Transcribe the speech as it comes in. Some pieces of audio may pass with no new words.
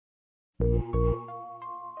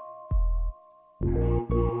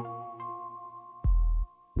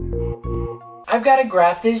I've got to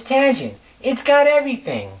graph this tangent. It's got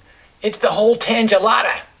everything. It's the whole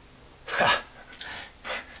tangelata.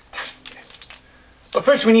 But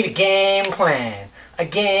first we need a game plan. A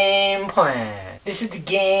game plan. This is the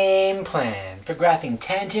game plan for graphing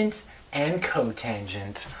tangents and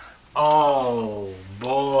cotangents. Oh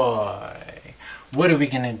boy. What are we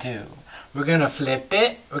gonna do? We're gonna flip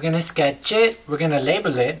it, we're gonna sketch it, we're gonna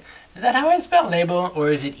label it. Is that how I spell label,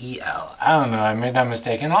 or is it E-L? I don't know, I made that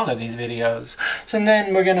mistake in all of these videos. So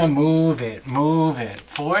then we're gonna move it.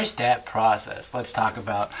 4-step process. Let's talk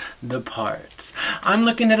about the parts. I'm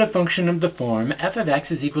looking at a function of the form f of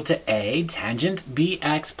x is equal to a tangent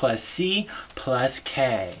bx plus c plus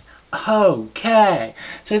k. Okay,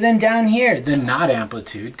 so then down here, the not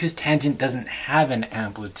amplitude, because tangent doesn't have an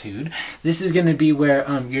amplitude, this is going to be where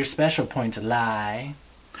your special points lie.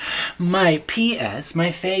 My PS, my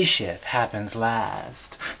phase shift, happens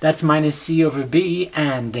last. That's minus c over b,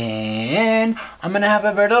 and then I'm going to have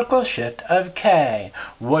a vertical shift of k.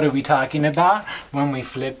 What are we talking about? When we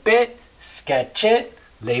flip it, sketch it,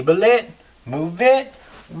 label it, move it,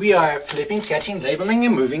 we are flipping, sketching, labeling,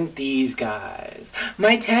 and moving these guys.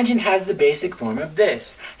 My tangent has the basic form of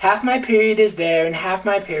this. Half my period is there and half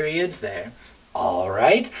my period's there.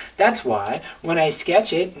 Alright, that's why when I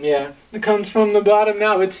sketch it, yeah, it comes from the bottom,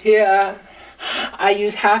 now it's here. I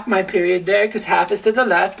use half my period there because half is to the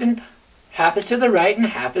left and half is to the right and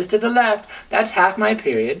half is to the left. That's half my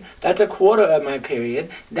period. That's a quarter of my period.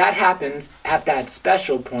 That happens at that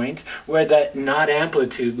special point where the not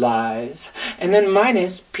amplitude lies. And then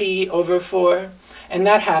minus p over 4. And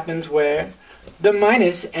that happens where the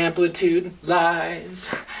minus amplitude lies.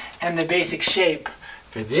 And the basic shape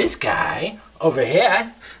for this guy over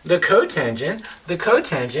here, the cotangent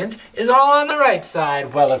is all on the right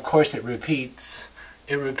side. Well, of course it repeats.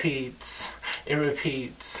 It repeats,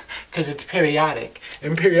 because it's periodic.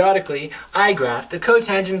 And periodically, I graph the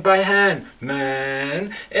cotangent by hand.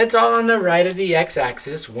 Man, it's all on the right of the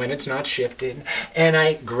x-axis when it's not shifted. And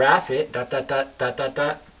I graph it,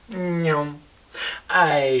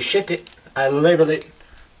 I shift it, I label it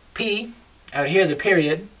P, out here the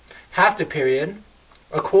period, half the period,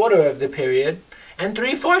 a quarter of the period, and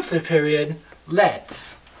 3/4 of the period.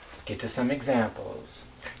 Let's get to some examples.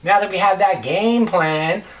 Now that we have that game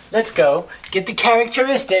plan, let's go get the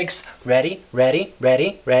characteristics. Ready, ready,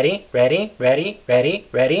 ready, ready, ready, ready, ready,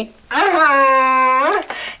 ready.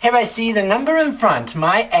 Here I see the number in front,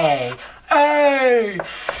 my A. A!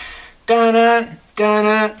 Dun-dun,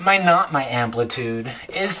 dun-dun. My amplitude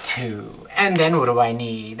is 2. And then what do I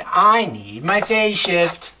need? I need my phase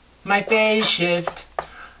shift. My phase shift.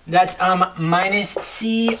 That's minus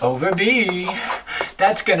c over b.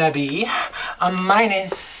 That's gonna be a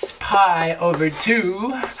minus pi over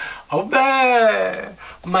 2 over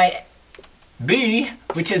my b,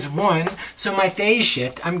 which is 1. So my phase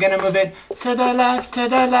shift, I'm gonna move it to the left,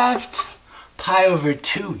 pi over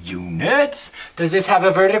 2 units. Does this have a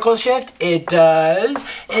vertical shift? It does.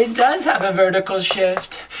 It does have a vertical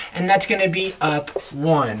shift. And that's gonna be up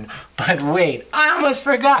 1. But wait, I almost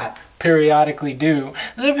forgot. Periodically do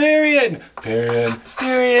the period. Period.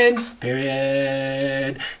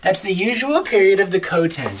 That's the usual period of the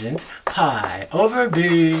cotangent, pi over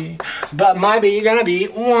b. But my b is gonna be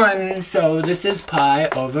 1, so this is pi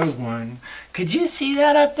over 1. Could you see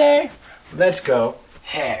that up there? Let's go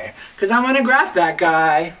here, because I'm gonna graph that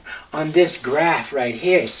guy on this graph right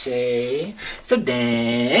here, see? So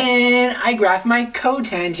then I graph my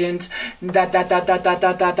cotangent.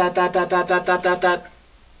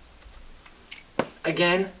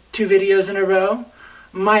 Again, 2 videos in a row.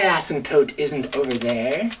 My asymptote isn't over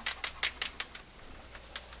there.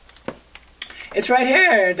 It's right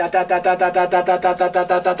here.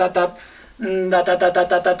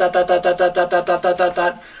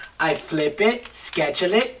 I flip it, sketch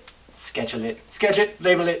it,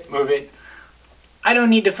 label it, move it. I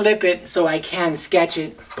don't need to flip it, so I can sketch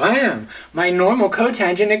it. Bam! My normal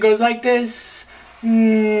cotangent, it goes like this.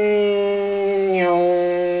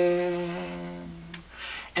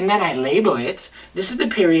 And then I label it. This is the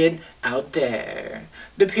period out there.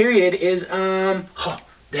 The period is,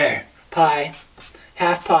 there. Pi,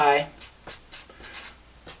 half pi,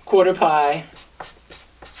 quarter pi,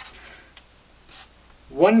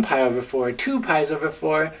 1 pi over 4, 2 pi's over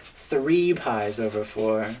 4, 3 pi's over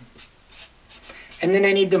 4. And then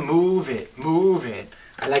I need to move it.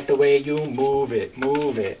 I like the way you move it.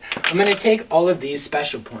 I'm going to take all of these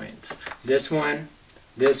special points. This one,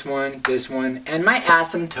 and my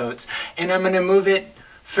asymptotes, and I'm going to move it.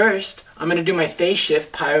 First, I'm going to do my phase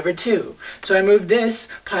shift pi over 2. So I move this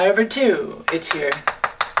pi over 2. It's here.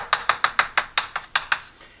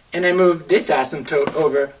 And I move this asymptote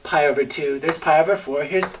over pi over 2. There's pi over 4.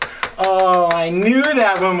 Here's... Oh, I knew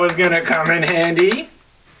that one was going to come in handy.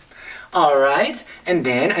 Alright, and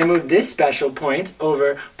then I move this special point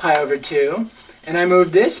over pi over 2. And I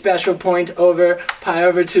move this special point over pi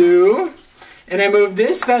over 2. And I move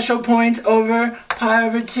this special point over pi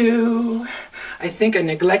over 2. I think I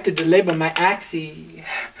neglected to label my axes.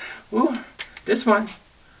 Ooh, this one,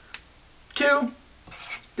 2.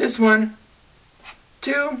 This one,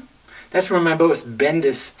 2. That's where my most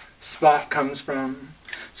bendest spot comes from.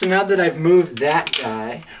 So now that I've moved that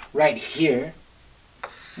guy right here,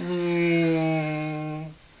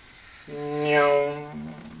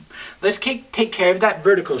 let's take care of that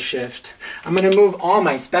vertical shift. I'm going to move all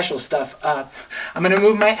my special stuff up. I'm going to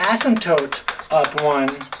move my asymptote up 1.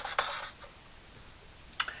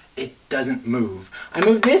 It doesn't move. I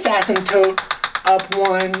move this asymptote up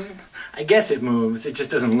 1. I guess it moves, it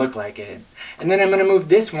just doesn't look like it. And then I'm going to move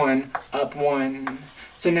this one up 1.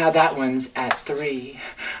 So now that one's at 3.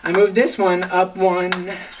 I move this one up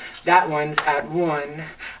 1. That one's at 1.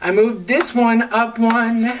 I move this one up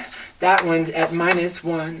 1. That one's at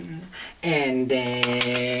 -1. And then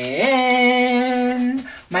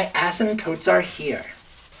my asymptotes are here.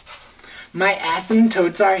 My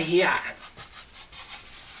asymptotes are here.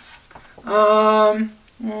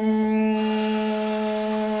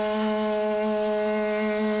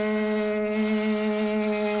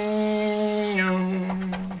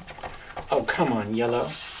 Oh, come on,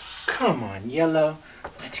 yellow. Come on, yellow.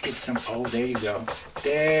 Let's get some... Oh, there you go.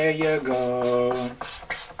 There you go.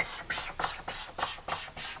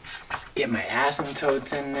 Get my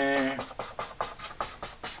asymptotes in there.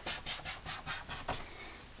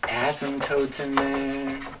 Asymptotes in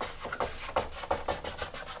there.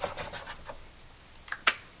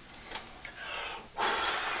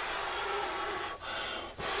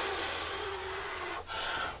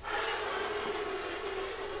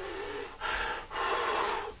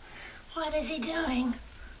 What is he doing?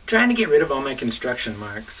 Trying to get rid of all my construction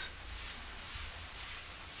marks.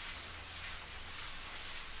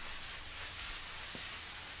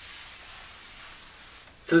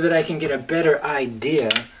 So that I can get a better idea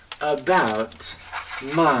about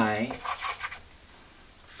my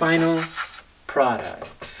final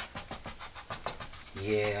product.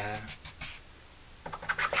 Yeah.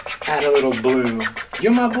 Add a little blue.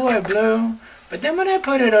 You're my boy, blue. But then when I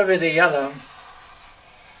put it over the yellow,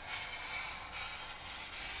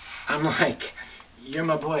 I'm like, you're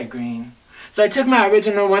my boy, green. So I took my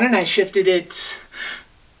original one and I shifted it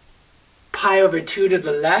pi over 2 to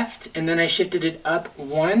the left, and then I shifted it up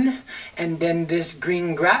 1, and then this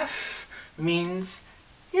green graph means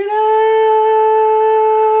you're not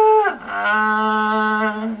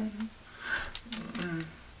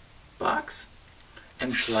box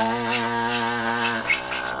and flower,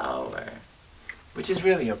 which is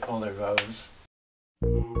really a polar rose.